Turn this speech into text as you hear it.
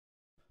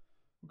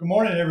Good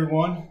morning,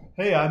 everyone.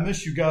 Hey, I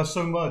miss you guys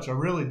so much. I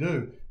really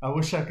do. I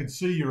wish I could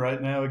see you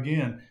right now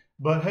again.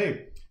 But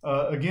hey,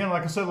 again,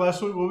 like I said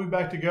last week, we'll be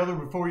back together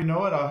before you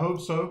know it. I hope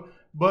so.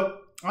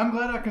 But I'm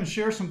glad I can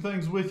share some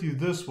things with you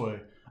this way.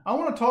 I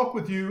want to talk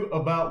with you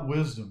about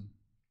wisdom.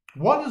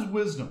 What is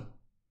wisdom?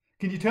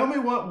 Can you tell me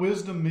what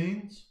wisdom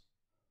means?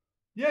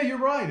 Yeah, you're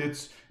right.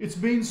 It's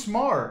being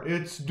smart.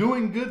 It's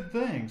doing good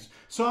things.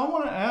 So I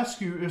want to ask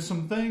you if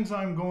some things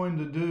I'm going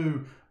to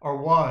do are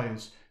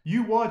wise.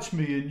 You watch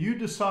me and you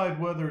decide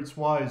whether it's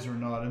wise or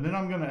not. And then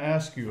I'm going to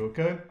ask you,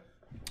 okay?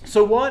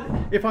 So what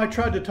if I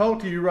tried to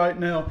talk to you right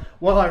now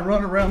while I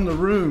run around the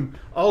room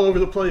all over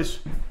the place,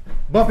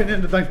 bumping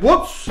into things?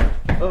 Whoops!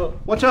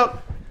 Watch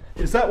out.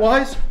 Is that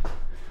wise?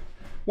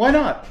 Why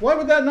not? Why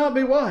would that not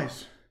be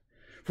wise?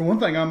 For one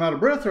thing, I'm out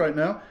of breath right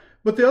now.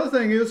 But the other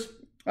thing is,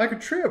 I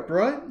could trip,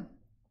 right?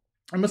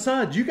 And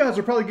besides, you guys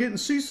are probably getting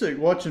seasick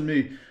watching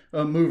me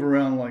move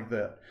around like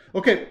that.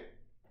 Okay,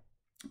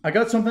 I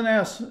got something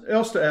else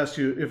to ask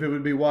you if it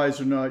would be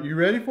wise or not. You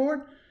ready for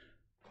it?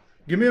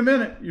 Give me a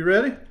minute. You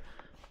ready?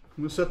 I'm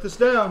going to set this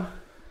down.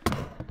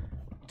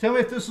 Tell me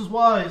if this is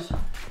wise.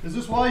 Is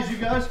this wise, you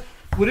guys?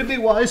 Would it be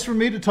wise for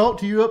me to talk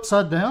to you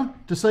upside down?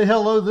 To say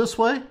hello this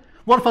way?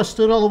 What if I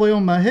stood all the way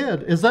on my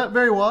head? Is that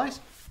very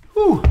wise?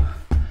 Whew,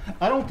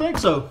 I don't think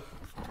so.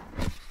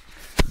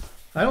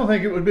 I don't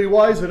think it would be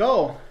wise at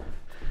all.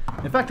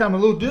 In fact, I'm a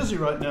little dizzy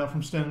right now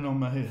from standing on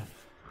my head.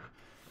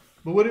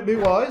 But would it be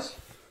wise?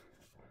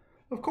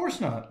 Of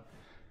course not.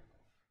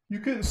 You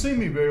couldn't see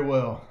me very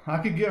well. I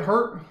could get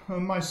hurt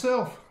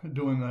myself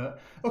doing that.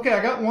 Okay,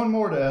 I got one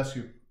more to ask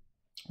you.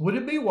 Would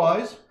it be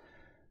wise,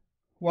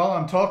 while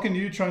I'm talking to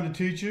you, trying to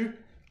teach you,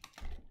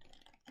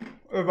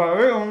 if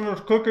I ate on this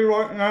cookie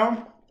right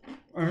now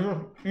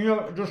and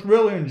just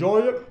really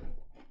enjoyed it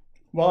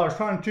while I was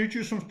trying to teach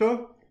you some stuff?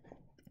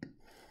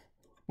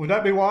 Would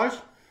that be wise?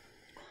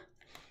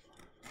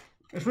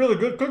 It's really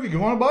good cookie. You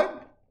want a bite?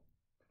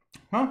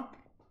 Huh?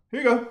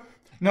 Here you go.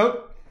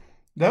 Nope.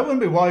 That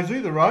wouldn't be wise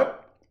either, right?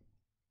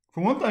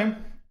 For one thing,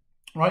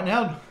 right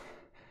now,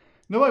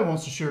 nobody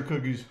wants to share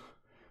cookies.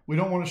 We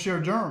don't want to share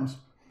germs.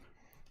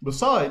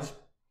 Besides,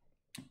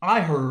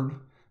 I heard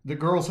that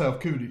girls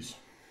have cooties.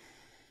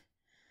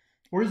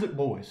 Or is it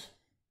boys?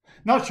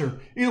 Not sure.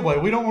 Either way,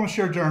 we don't want to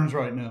share germs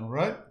right now,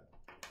 right?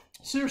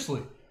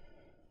 Seriously,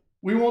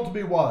 we want to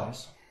be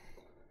wise.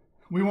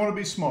 We want to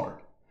be smart.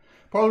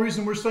 Part of the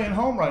reason we're staying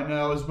home right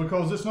now is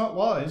because it's not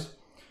wise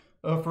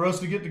for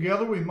us to get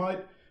together. We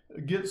might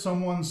get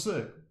someone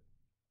sick.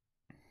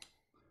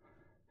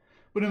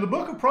 But in the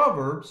book of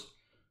Proverbs,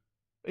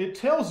 it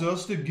tells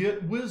us to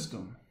get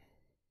wisdom.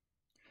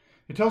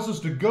 It tells us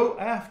to go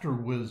after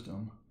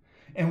wisdom.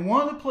 And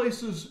one of the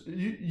places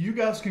you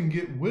guys can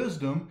get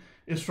wisdom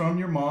is from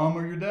your mom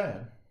or your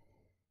dad.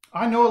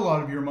 I know a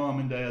lot of your mom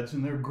and dads,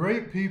 and they're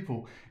great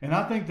people, and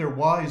I think they're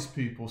wise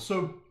people.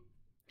 So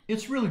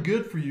it's really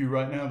good for you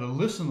right now to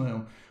listen to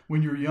them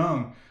when you're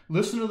young.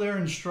 Listen to their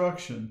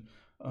instruction.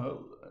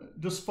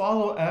 Just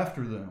follow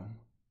after them.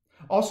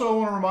 Also, I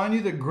want to remind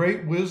you that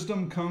great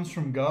wisdom comes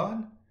from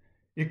God.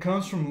 It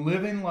comes from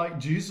living like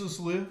Jesus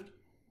lived.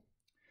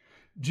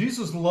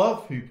 Jesus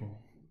loved people.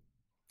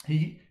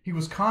 He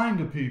was kind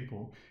to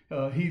people.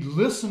 He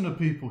listened to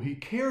people. He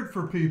cared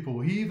for people.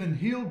 He even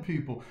healed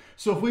people.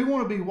 So if we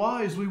want to be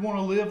wise, we want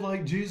to live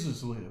like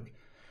Jesus lived.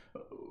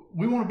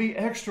 We want to be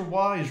extra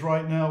wise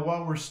right now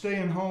while we're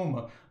staying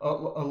home a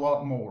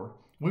lot more.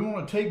 We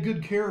want to take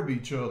good care of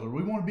each other.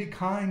 We want to be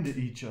kind to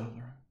each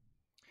other.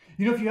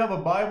 You know, if you have a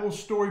Bible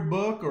story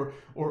book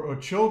or a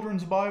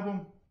children's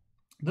Bible,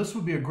 this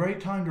would be a great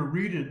time to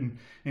read it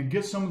and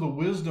get some of the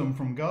wisdom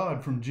from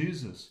God, from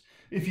Jesus.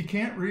 If you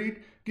can't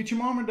read, get your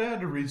mom or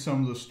dad to read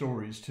some of the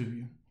stories to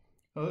you.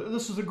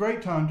 This is a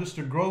great time just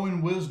to grow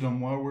in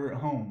wisdom while we're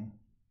at home.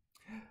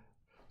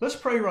 Let's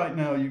pray right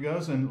now, you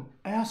guys, and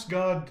ask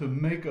God to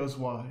make us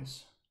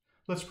wise.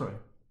 Let's pray.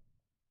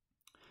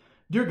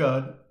 Dear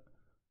God,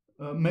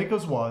 make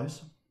us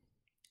wise.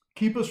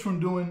 Keep us from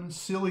doing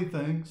silly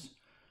things,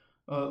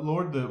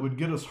 Lord, that would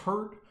get us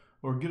hurt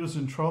or get us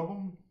in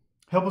trouble.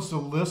 Help us to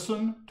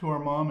listen to our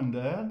mom and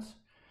dads.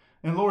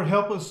 And Lord,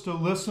 help us to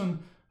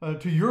listen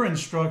to your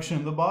instruction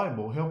in the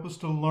Bible. Help us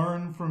to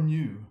learn from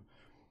you.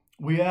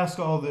 We ask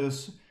all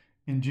this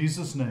in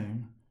Jesus'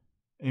 name.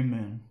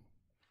 Amen.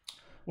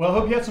 Well, I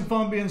hope you had some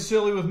fun being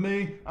silly with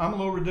me. I'm a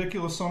little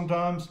ridiculous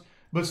sometimes.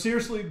 But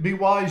seriously, be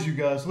wise, you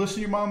guys. Listen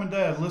to your mom and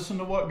dad. Listen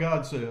to what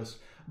God says.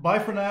 Bye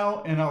for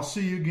now, and I'll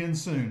see you again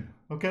soon.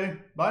 Okay?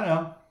 Bye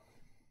now.